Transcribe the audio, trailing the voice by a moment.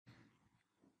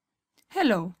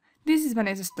Hello, this is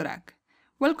Vanessa Storak.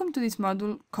 Welcome to this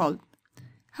module called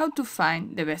How to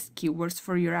Find the Best Keywords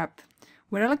for Your App,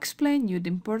 where I'll explain you the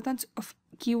importance of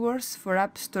keywords for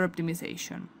App Store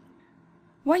optimization.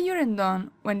 Why you aren't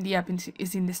done when the app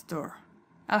is in the store?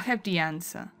 I'll have the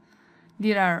answer.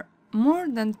 There are more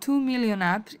than 2 million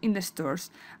apps in the stores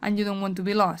and you don't want to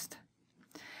be lost.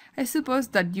 I suppose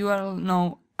that you all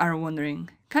now are wondering,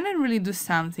 can I really do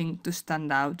something to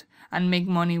stand out and make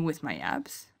money with my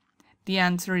apps? The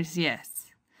answer is yes.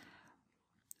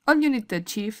 All you need to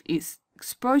achieve is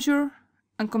exposure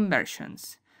and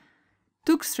conversions.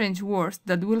 Two strange words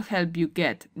that will help you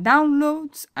get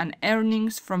downloads and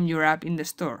earnings from your app in the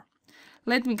store.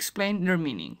 Let me explain their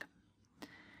meaning.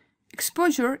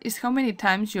 Exposure is how many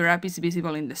times your app is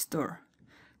visible in the store.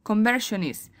 Conversion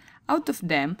is, out of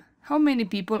them, how many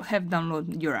people have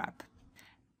downloaded your app.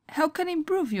 How can I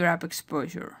improve your app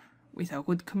exposure? With a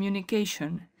good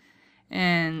communication.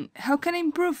 And how can I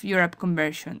improve your app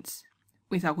conversions?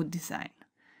 With a good design.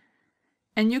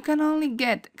 And you can only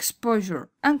get exposure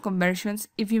and conversions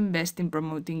if you invest in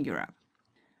promoting your app.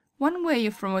 One way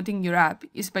of promoting your app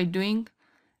is by doing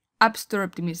App Store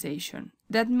optimization.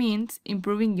 That means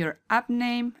improving your app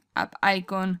name, app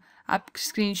icon, app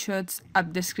screenshots,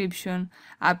 app description,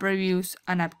 app reviews,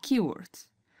 and app keywords.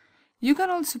 You can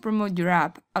also promote your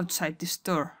app outside the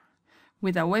store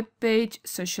with a web page,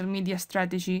 social media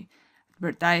strategy,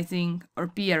 advertising, or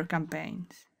PR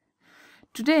campaigns.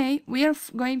 Today, we are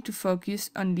going to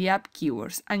focus on the app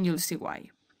keywords, and you'll see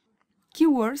why.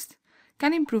 Keywords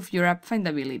can improve your app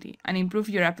findability and improve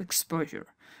your app exposure,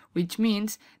 which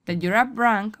means that your app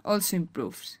rank also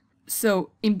improves. So,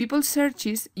 in people's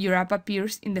searches, your app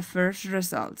appears in the first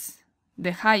results.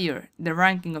 The higher the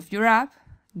ranking of your app,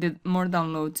 the more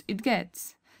downloads it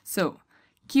gets. So,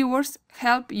 keywords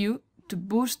help you to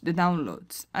boost the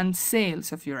downloads and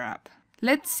sales of your app.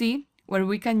 Let's see where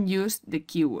we can use the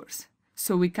keywords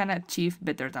so we can achieve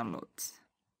better downloads.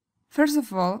 First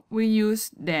of all, we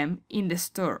use them in the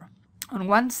store. On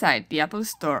one side, the Apple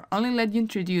Store only lets you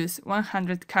introduce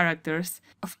 100 characters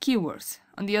of keywords.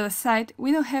 On the other side,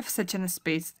 we don't have such a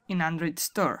space in Android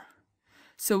Store.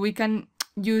 So we can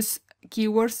use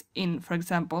keywords in, for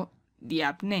example, the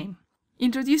app name.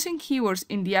 Introducing keywords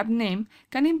in the app name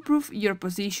can improve your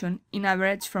position in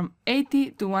average from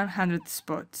 80 to 100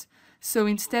 spots. So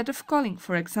instead of calling,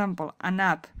 for example, an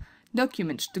app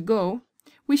Documents to Go,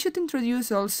 we should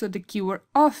introduce also the keyword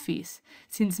Office,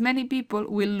 since many people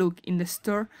will look in the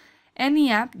store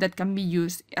any app that can be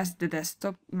used as the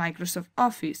desktop Microsoft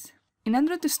Office. In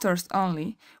Android stores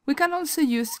only, we can also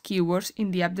use keywords in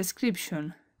the app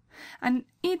description, and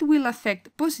it will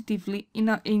affect positively in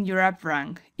your app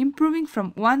rank, improving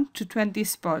from 1 to 20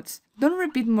 spots. Don't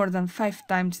repeat more than 5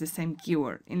 times the same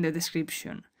keyword in the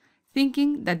description,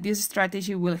 thinking that this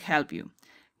strategy will help you.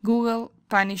 Google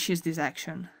punishes this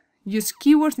action. Use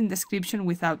keywords in description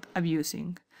without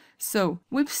abusing. So,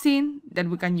 we've seen that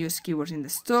we can use keywords in the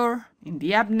store, in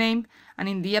the app name, and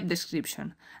in the app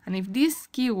description. And if these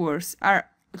keywords are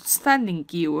outstanding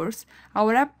keywords,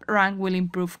 our app rank will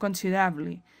improve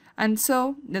considerably. And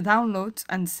so, the downloads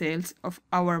and sales of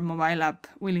our mobile app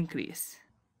will increase.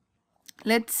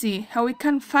 Let's see how we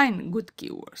can find good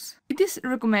keywords. It is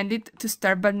recommended to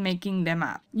start by making them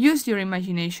up. Use your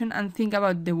imagination and think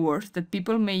about the words that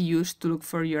people may use to look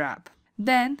for your app.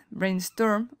 Then,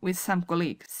 brainstorm with some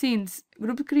colleagues, since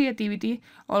group creativity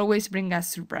always brings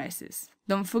us surprises.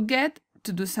 Don't forget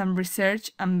to do some research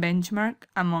and benchmark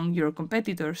among your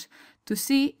competitors to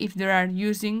see if they are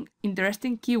using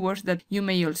interesting keywords that you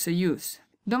may also use.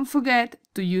 Don't forget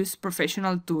to use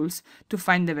professional tools to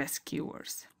find the best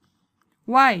keywords.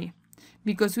 Why?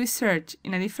 Because we search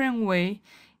in a different way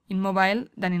in mobile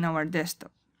than in our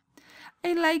desktop.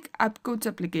 I like AppCode's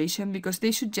application because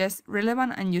they suggest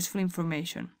relevant and useful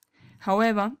information.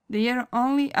 However, they are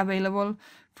only available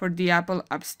for the Apple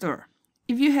App Store.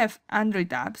 If you have Android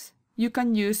apps, you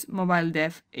can use Mobile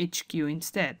Dev HQ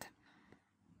instead.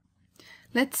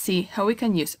 Let's see how we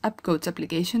can use AppCode's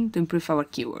application to improve our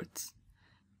keywords.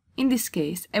 In this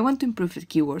case, I want to improve the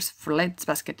keywords for Let's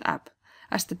Basket app,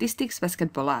 a statistics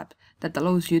basketball app that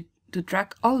allows you to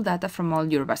track all data from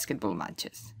all your basketball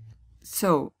matches.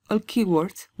 So, all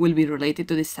keywords will be related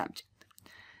to this subject.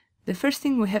 The first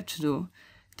thing we have to do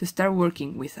to start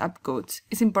working with app codes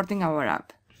is importing our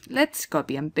app. Let's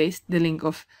copy and paste the link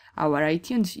of our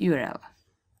iTunes URL.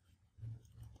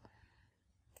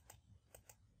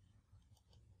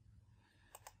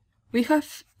 We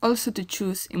have also to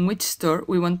choose in which store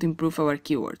we want to improve our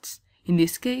keywords. In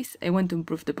this case, I want to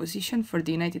improve the position for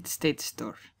the United States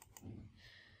store.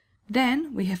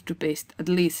 Then we have to paste at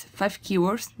least 5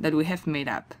 keywords that we have made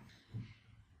up.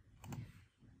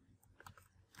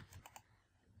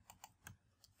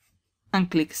 and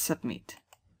click Submit.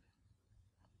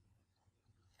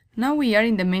 Now we are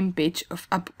in the main page of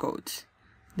app codes.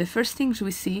 The first things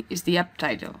we see is the app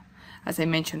title. As I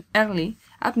mentioned earlier,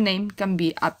 app name can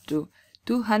be up to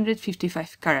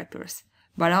 255 characters,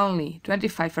 but only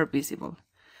 25 are visible.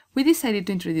 We decided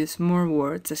to introduce more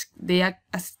words as they act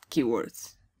as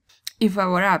keywords. If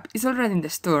our app is already in the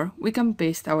store, we can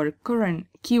paste our current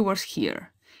keywords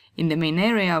here. In the main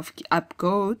area of app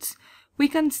codes, we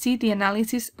can see the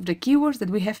analysis of the keywords that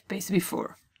we have pasted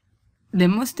before. The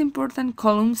most important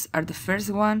columns are the first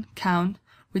one, count,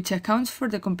 which accounts for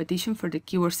the competition for the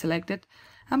keyword selected,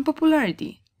 and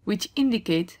popularity, which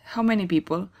indicates how many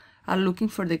people are looking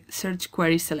for the search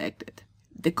query selected.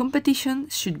 The competition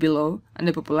should be low and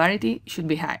the popularity should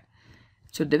be high.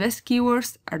 So the best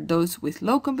keywords are those with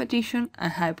low competition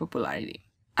and high popularity.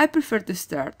 I prefer to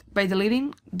start by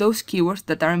deleting those keywords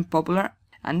that aren't popular,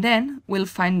 and then we'll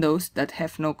find those that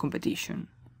have no competition.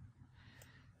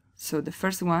 So the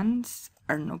first ones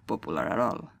are not popular at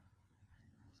all.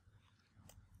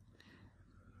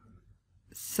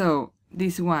 So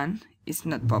this one is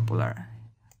not popular.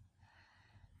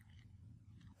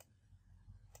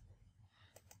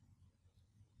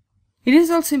 It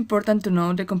is also important to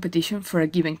know the competition for a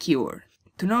given keyword.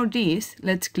 To know this,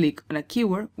 let's click on a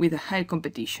keyword with a high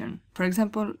competition, for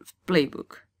example,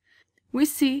 playbook. We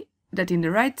see that in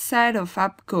the right side of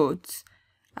app codes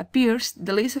appears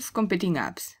the list of competing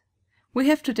apps. We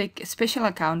have to take a special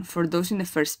account for those in the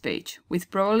first page,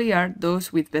 which probably are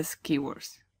those with best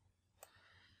keywords.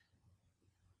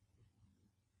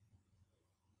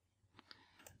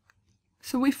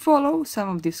 So we follow some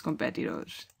of these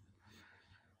competitors.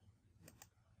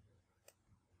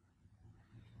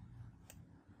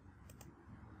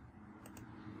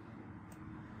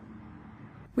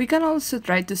 We can also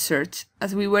try to search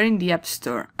as we were in the App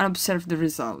Store and observe the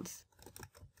results.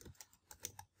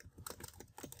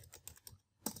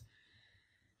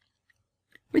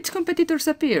 Which competitors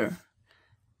appear?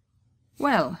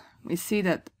 Well, we see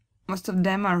that most of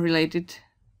them are related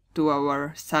to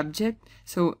our subject,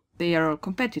 so they are all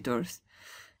competitors.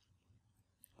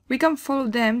 We can follow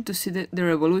them to see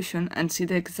their evolution and see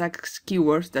the exact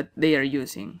keywords that they are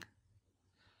using.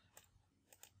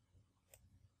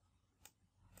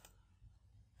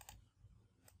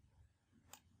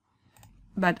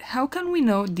 But how can we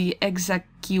know the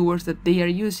exact keywords that they are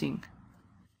using?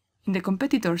 In the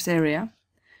competitors area,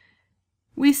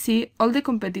 we see all the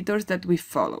competitors that we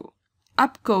follow.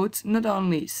 App codes not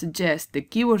only suggest the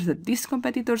keywords that these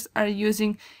competitors are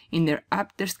using in their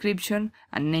app description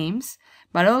and names,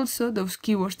 but also those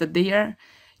keywords that they are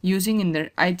using in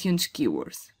their iTunes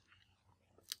keywords.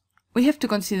 We have to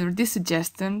consider these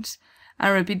suggestions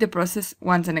and repeat the process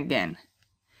once and again.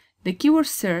 The keyword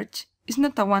search is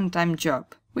not a one-time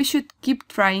job. We should keep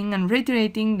trying and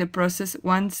reiterating the process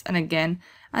once and again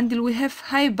until we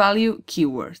have high-value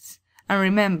keywords. And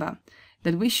remember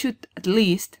that we should at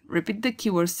least repeat the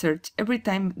keyword search every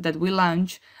time that we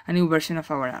launch a new version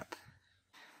of our app.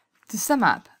 To sum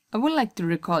up, I would like to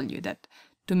recall you that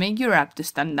to make your app to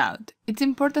stand out, it's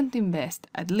important to invest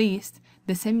at least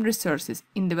the same resources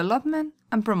in development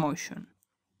and promotion.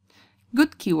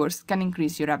 Good keywords can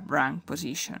increase your app rank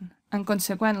position and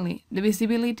consequently the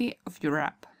visibility of your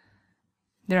app.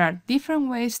 There are different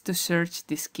ways to search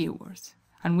these keywords,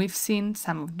 and we've seen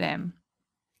some of them.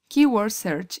 Keyword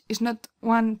search is not a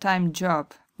one-time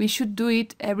job. We should do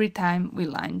it every time we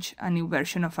launch a new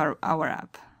version of our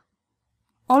app.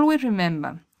 Always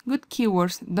remember, good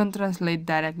keywords don't translate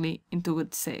directly into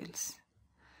good sales.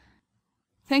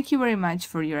 Thank you very much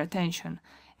for your attention,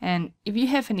 and if you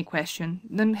have any question,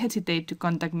 don't hesitate to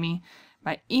contact me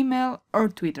by email or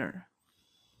Twitter.